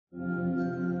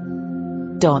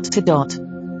dot to dot.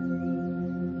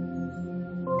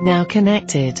 Now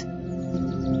connected.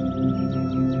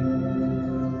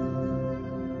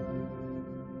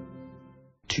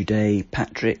 Today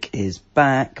Patrick is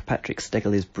back. Patrick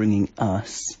Steggle is bringing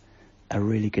us a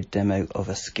really good demo of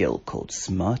a skill called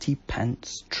Smarty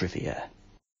Pants Trivia.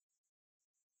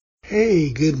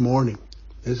 Hey, good morning.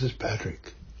 This is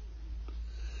Patrick.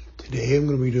 Today I'm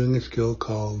going to be doing a skill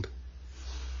called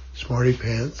Smarty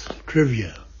Pants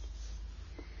Trivia.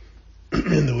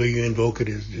 And the way you invoke it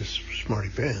is just Smarty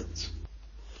Pants.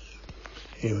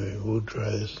 Anyway, we'll try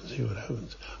this and see what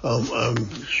happens. I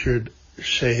should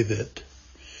say that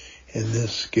in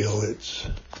this skill, it's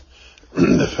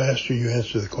the faster you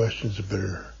answer the questions, the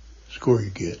better score you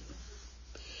get.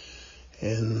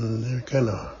 And they're kind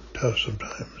of tough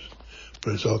sometimes,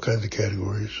 but it's all kinds of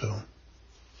categories, so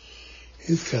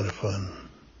it's kind of fun.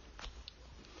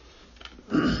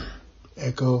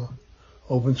 Echo,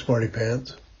 open Smarty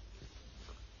Pants.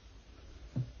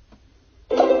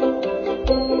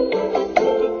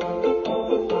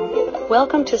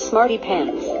 Welcome to Smarty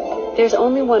Pants. There's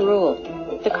only one rule.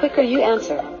 The quicker you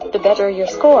answer, the better your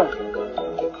score.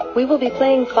 We will be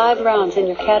playing 5 rounds in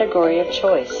your category of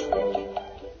choice.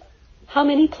 How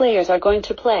many players are going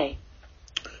to play?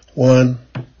 1.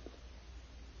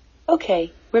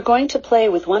 Okay, we're going to play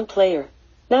with 1 player.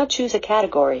 Now choose a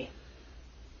category.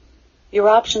 Your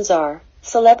options are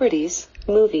celebrities,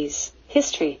 movies,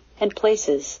 history, and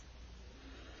places.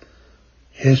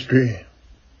 History.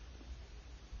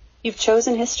 You've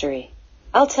chosen history.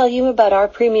 I'll tell you about our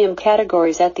premium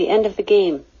categories at the end of the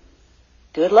game.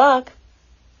 Good luck.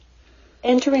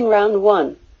 Entering round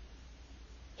 1.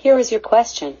 Here is your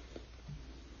question.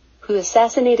 Who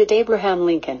assassinated Abraham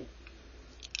Lincoln?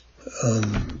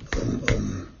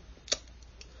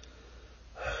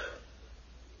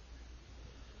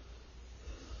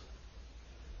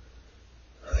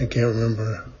 I can't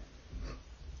remember.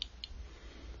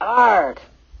 Arg!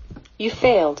 You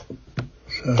failed.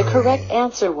 Sorry. The correct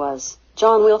answer was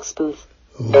John Wilkes Booth.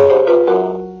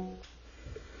 Ooh.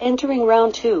 Entering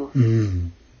round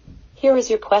 2. Here is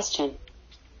your question.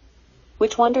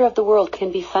 Which wonder of the world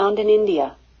can be found in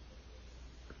India?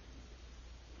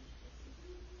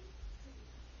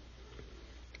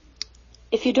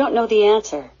 If you don't know the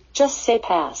answer, just say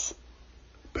pass.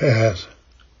 Pass.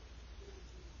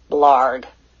 Blarg.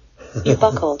 You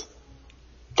buckled.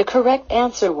 The correct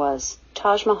answer was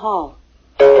Taj Mahal.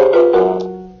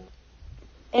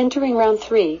 Entering round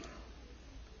 3.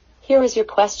 Here is your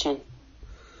question.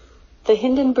 The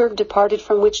Hindenburg departed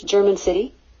from which German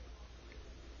city?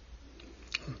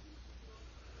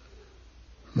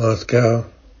 Moscow.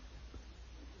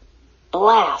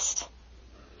 Blast.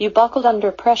 You buckled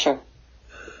under pressure.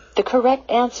 The correct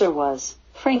answer was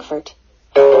Frankfurt.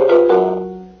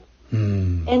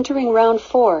 Entering round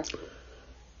 4.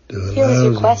 Here is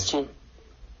your question.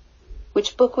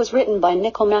 Which book was written by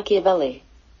Niccolo Machiavelli?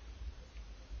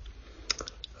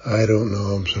 I don't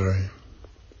know, I'm sorry.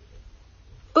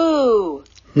 Boo!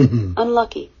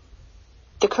 Unlucky.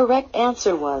 The correct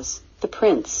answer was The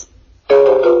Prince.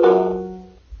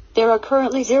 There are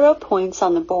currently 0 points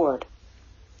on the board.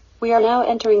 We are now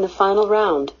entering the final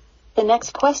round. The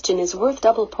next question is worth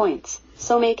double points,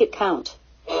 so make it count.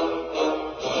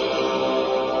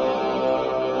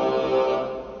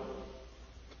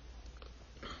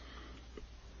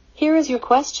 Here is your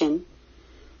question.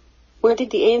 Where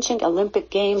did the ancient Olympic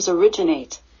Games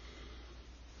originate?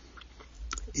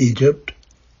 Egypt.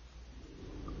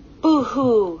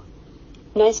 Boo-hoo!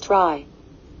 Nice try.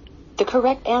 The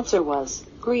correct answer was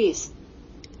Greece.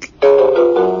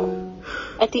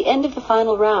 At the end of the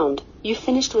final round, you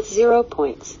finished with 0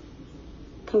 points.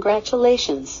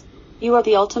 Congratulations. You are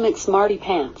the ultimate Smarty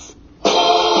Pants.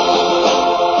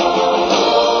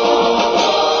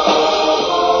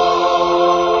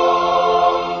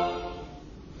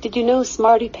 Did you know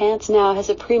Smarty Pants now has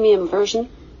a premium version?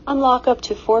 Unlock up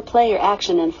to 4-player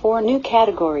action and 4 new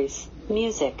categories: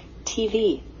 music,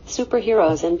 TV,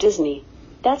 superheroes, and Disney.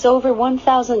 That's over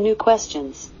 1,000 new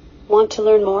questions. Want to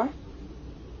learn more?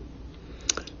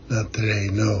 Not today,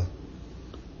 no.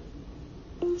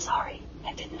 Sorry,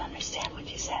 I didn't understand what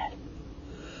you said.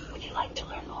 Would you like to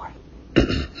learn more?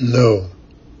 No.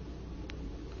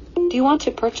 Do you want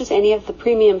to purchase any of the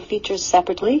premium features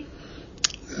separately?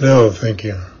 No, thank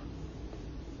you.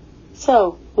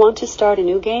 So, want to start a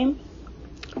new game?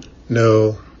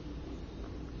 No.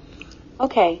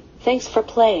 Okay, thanks for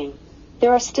playing.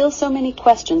 There are still so many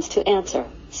questions to answer,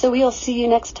 so we'll see you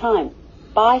next time.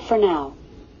 Bye for now.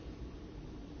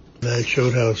 I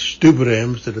showed how stupid I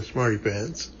am instead of Smarty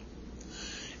Pants.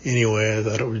 Anyway, I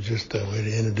thought it was just a way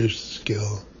to introduce the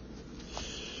skill.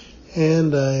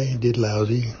 And I did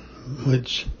lousy,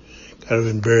 which kind of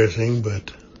embarrassing,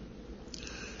 but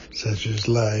such is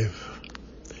life.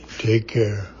 Take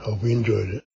care. Hope you enjoyed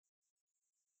it.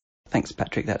 Thanks,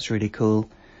 Patrick. That's really cool.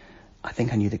 I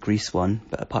think I knew the Greece one,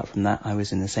 but apart from that, I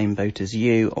was in the same boat as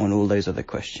you on all those other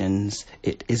questions.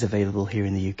 It is available here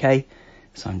in the UK,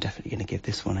 so I'm definitely going to give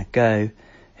this one a go.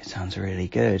 It sounds really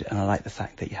good, and I like the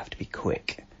fact that you have to be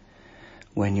quick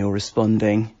when you're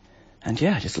responding. And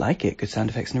yeah, I just like it. Good sound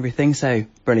effects and everything. So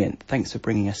brilliant. Thanks for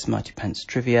bringing us Smarty Pants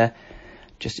trivia.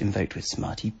 Just invoked with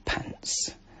Smarty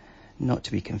Pants. Not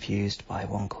to be confused by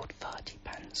one called Farty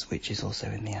Pants, which is also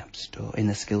in the App Store, in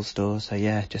the Skill Store. So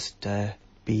yeah, just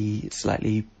be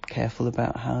slightly careful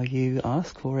about how you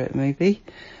ask for it, maybe.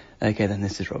 Okay, then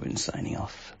this is Robin signing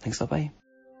off. Thanks, bye.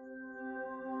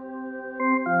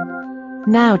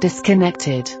 Now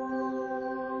disconnected.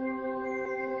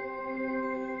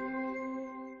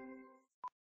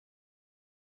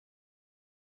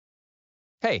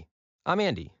 Hey, I'm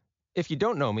Andy. If you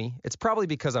don't know me, it's probably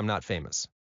because I'm not famous.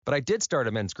 But I did start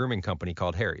a men's grooming company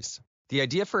called Harry's. The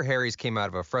idea for Harry's came out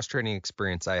of a frustrating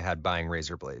experience I had buying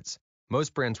razor blades.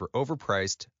 Most brands were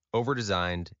overpriced,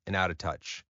 overdesigned, and out of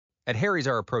touch. At Harry's,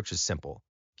 our approach is simple.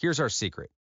 Here's our secret.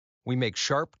 We make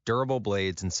sharp, durable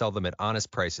blades and sell them at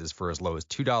honest prices for as low as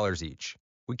 $2 each.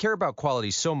 We care about quality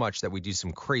so much that we do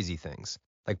some crazy things,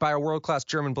 like buy a world-class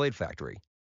German blade factory.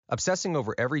 Obsessing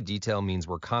over every detail means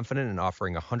we're confident in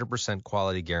offering a 100%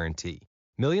 quality guarantee.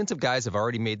 Millions of guys have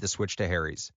already made the switch to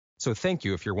Harry's, so thank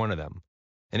you if you're one of them.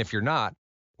 And if you're not,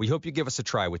 we hope you give us a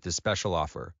try with this special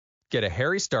offer. Get a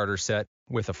Harry starter set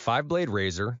with a 5-blade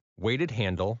razor, weighted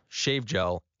handle, shave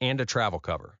gel, and a travel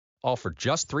cover, all for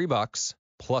just $3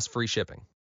 plus free shipping.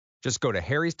 Just go to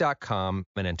harrys.com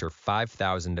and enter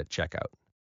 5000 at checkout.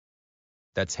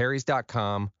 That's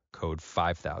harrys.com, code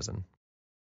 5000.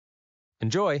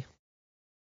 Enjoy!